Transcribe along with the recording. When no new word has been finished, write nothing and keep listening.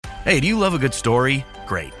Hey, do you love a good story?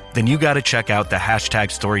 Great. Then you got to check out the Hashtag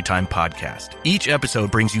Storytime podcast. Each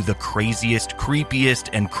episode brings you the craziest,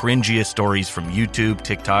 creepiest, and cringiest stories from YouTube,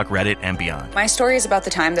 TikTok, Reddit, and beyond. My story is about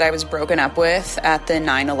the time that I was broken up with at the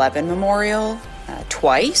 9/11 memorial.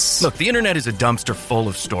 Twice. Look, the internet is a dumpster full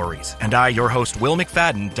of stories, and I, your host, Will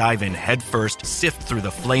McFadden, dive in headfirst, sift through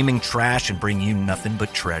the flaming trash, and bring you nothing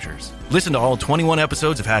but treasures. Listen to all 21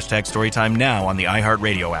 episodes of Hashtag Storytime now on the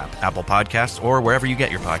iHeartRadio app, Apple Podcasts, or wherever you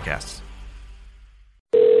get your podcasts.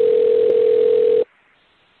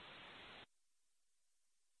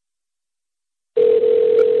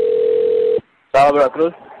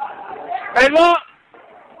 Veracruz. Hello,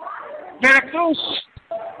 Veracruz.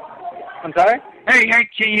 I'm sorry? Hey, can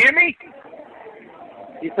you hear me?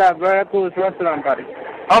 It's a Veracruz restaurant, buddy.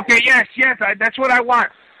 Okay, yes, that's what I want.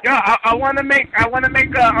 Yeah, I want to make a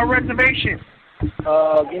reservation.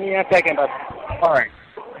 Give me a second, buddy. All right.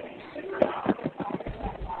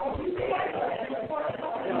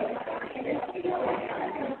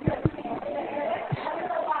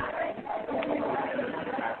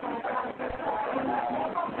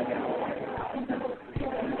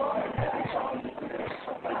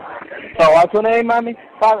 So what's your name, mommy?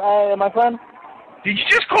 My friend? Did you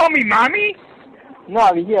just call me mommy? No,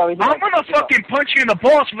 over here. I'm gonna fucking punch you in the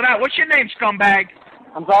balls for that. What's your name, scumbag?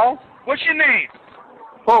 I'm sorry? What's your name?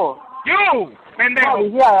 Who? You, pendejo. No,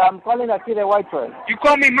 yeah, I'm calling aquí the white trash. You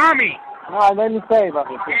call me mommy. No, I made a mistake,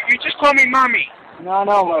 buddy. You just call me mommy. No,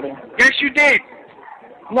 buddy. Yes, you did.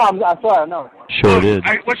 No, I'm sorry, no. Sure did.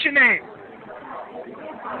 What's your name?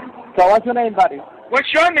 So what's your name, buddy?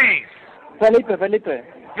 What's your name? Felipe.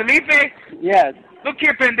 Felipe? Yes. Look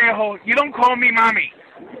here, pendejo. You don't call me mommy.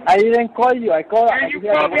 I didn't call you. I called. Yeah, you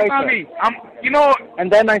call me mommy. And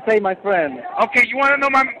then I say my friend. Okay, you want to know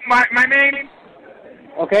my name?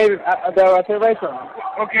 Okay, the reservation.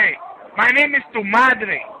 Okay, my name is Tu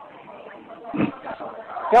Madre.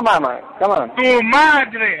 Come on, man. Come on. Tu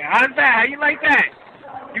Madre. How's that? How you like that?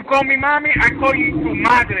 You call me mommy, I call you Tu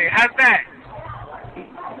Madre. How's that?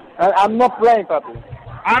 I'm not playing, papi.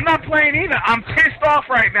 I'm not playing either. I'm pissed off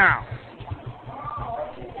right now.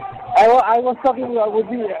 I was talking with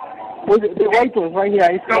the waitress right here.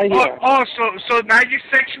 It's right here. So now you're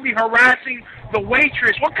sexually harassing the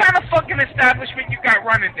waitress. What kind of fucking establishment you got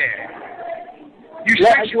running there?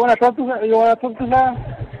 You wanna talk to her? No.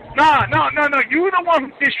 You're the one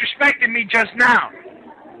who disrespected me just now.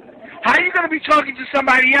 How are you gonna be talking to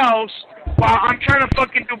somebody else while I'm trying to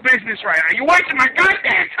fucking do business right now? You're wasting my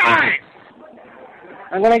goddamn time.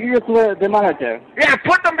 I'm gonna give you to the manager. Yeah,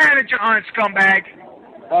 put the manager on, scumbag.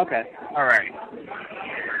 Okay. All right.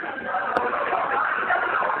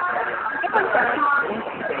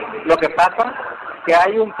 Lo que pasa que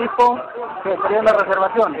hay un tipo que tiene una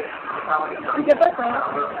reservación. ¿Y qué pasa?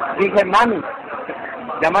 Dije mami,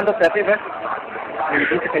 llamándote a ti, ¿ves? Y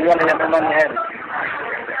dice que yo le llamé mami a él.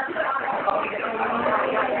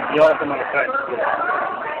 Y ahora se me lo trae.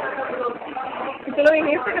 ¿Y tú lo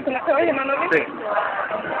dijiste que tú me estabas llamando a mí? Sí.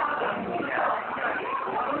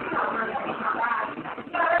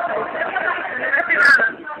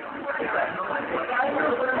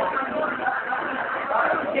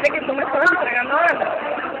 Dile que tú me estabas entregando algo.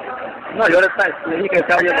 No, yo le dije que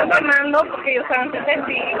estaba yo llamando. Llamando porque yo estaba antes de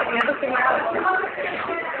ti y tenía tu señal.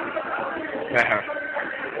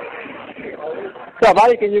 So,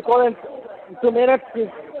 buddy, can you call in 2 minutes?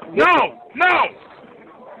 No.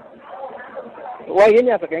 Wait, give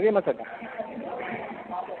me a second.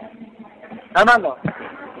 Armando.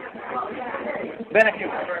 Ven aquí.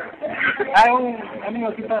 Hay un amigo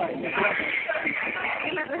aquí para.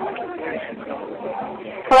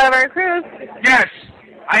 Hello, Veracruz. Yes,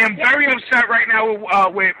 I am very upset right now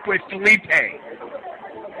with Felipe.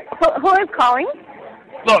 Who is calling?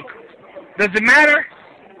 Look, does it matter?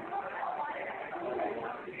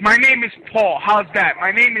 My name is Paul. How's that?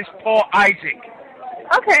 My name is Paul Isaac.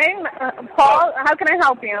 Okay, Paul, how can I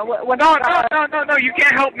help you? No, you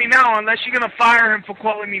can't help me now unless you're going to fire him for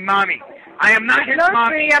calling me mommy. I am not his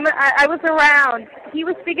mommy. I was around. He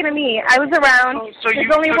was speaking to me. I was around.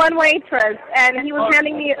 There's only one waitress, and he was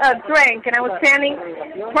handing me a drink, and I was standing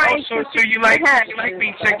trying to... So you like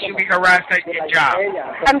being sexually harassed at your job?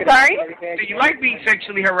 I'm sorry? So you like being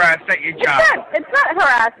sexually harassed at your job? It's not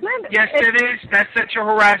harassment. Yes, it is. That's sexual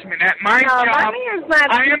harassment. At my job,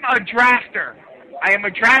 I am a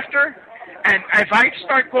drafter. And if I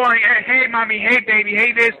start going, hey, mommy, hey, baby,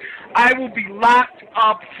 hey, this, I will be locked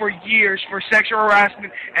up for years for sexual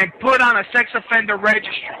harassment and put on a sex offender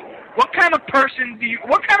registry. What kind of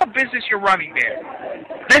what kind of business you're running there?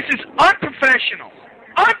 This is unprofessional.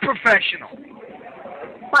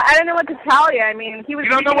 Well, I don't know what to tell you. I mean, he was.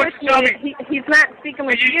 You don't know what to tell me. He's not speaking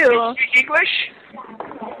with you. You speak English?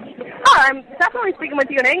 Oh, I'm definitely speaking with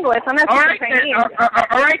you in English. I'm not speaking Chinese.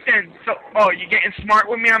 All right then. So, you're getting smart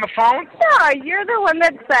with me on the phone? No, you're the one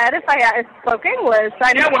that said if I spoke English.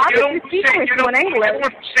 I'm obviously speaking with you in English.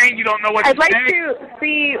 I'm saying you don't know what I'd to say. like to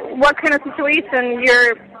see what kind of situation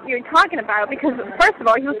you're talking about, because first of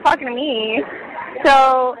all, he was talking to me.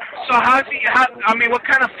 So how's he? What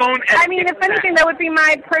kind of phone? I mean, if anything, that would be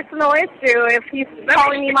my personal issue if he's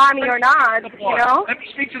calling me mommy or not. You know. Let me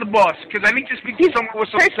speak to the boss, because I need to speak to someone with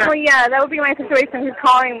some sense. Personally, yeah, that would be my situation. Who's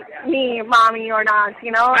calling me mommy or not?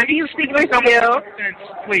 You know. I need to speak to someone with some sense,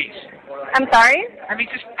 please. I'm sorry.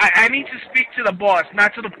 I need to speak to the boss,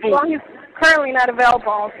 not to the fool. Well, he's currently not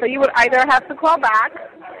available, so you would either have to call back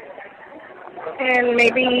in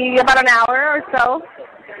maybe about an hour or so.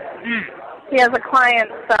 He has a client,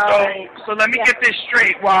 so let me get this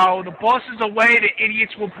straight. While the boss is away, the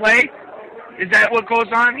idiots will play? Is that what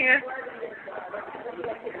goes on here?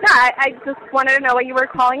 No, I just wanted to know what you were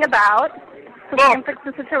calling about, so we can fix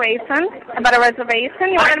the situation. About a reservation?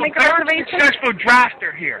 You wanted to make a reservation? I'm a successful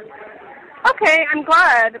drafter here. Okay, I'm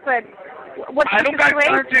glad, but what's the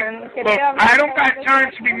situation? I don't got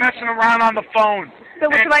time to be messing around on the phone. So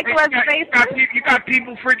would you like a reservation? You got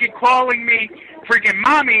people freaking calling me freaking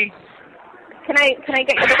mommy. Can I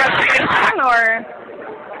get you the reservation, or?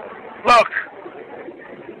 Look.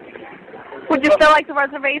 Would you still like the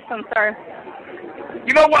reservation, sir?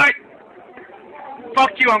 You know what?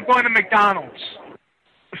 Fuck you, I'm going to McDonald's.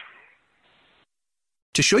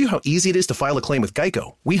 To show you how easy it is to file a claim with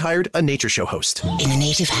Geico, we hired a nature show host. In the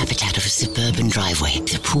native habitat of a suburban driveway,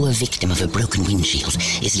 the poor victim of a broken windshield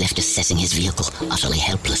is left assessing his vehicle, utterly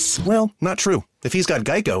helpless. Well, not true. If he's got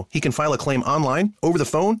Geico, he can file a claim online, over the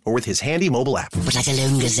phone, or with his handy mobile app. But like a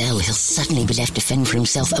lone gazelle, he'll suddenly be left to fend for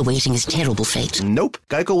himself, awaiting his terrible fate. Nope.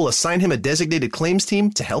 Geico will assign him a designated claims team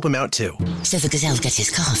to help him out, too. So the gazelle gets his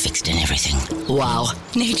car fixed and everything. Wow,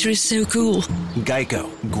 nature is so cool. Geico.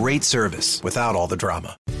 Great service without all the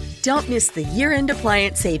drama. Don't miss the year-end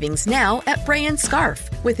appliance savings now at Bray & Scarf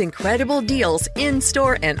with incredible deals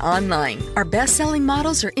in-store and online. Our best-selling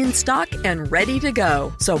models are in stock and ready to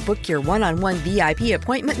go. So book your one-on-one VIP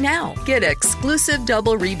appointment now. Get exclusive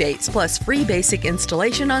double rebates plus free basic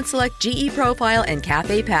installation on select GE Profile and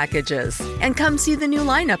Cafe packages. And come see the new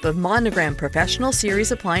lineup of Monogram Professional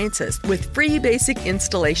Series appliances with free basic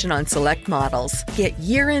installation on select models. Get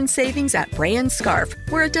year-end savings at Bray & Scarf,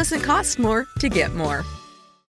 where it doesn't cost more to get more.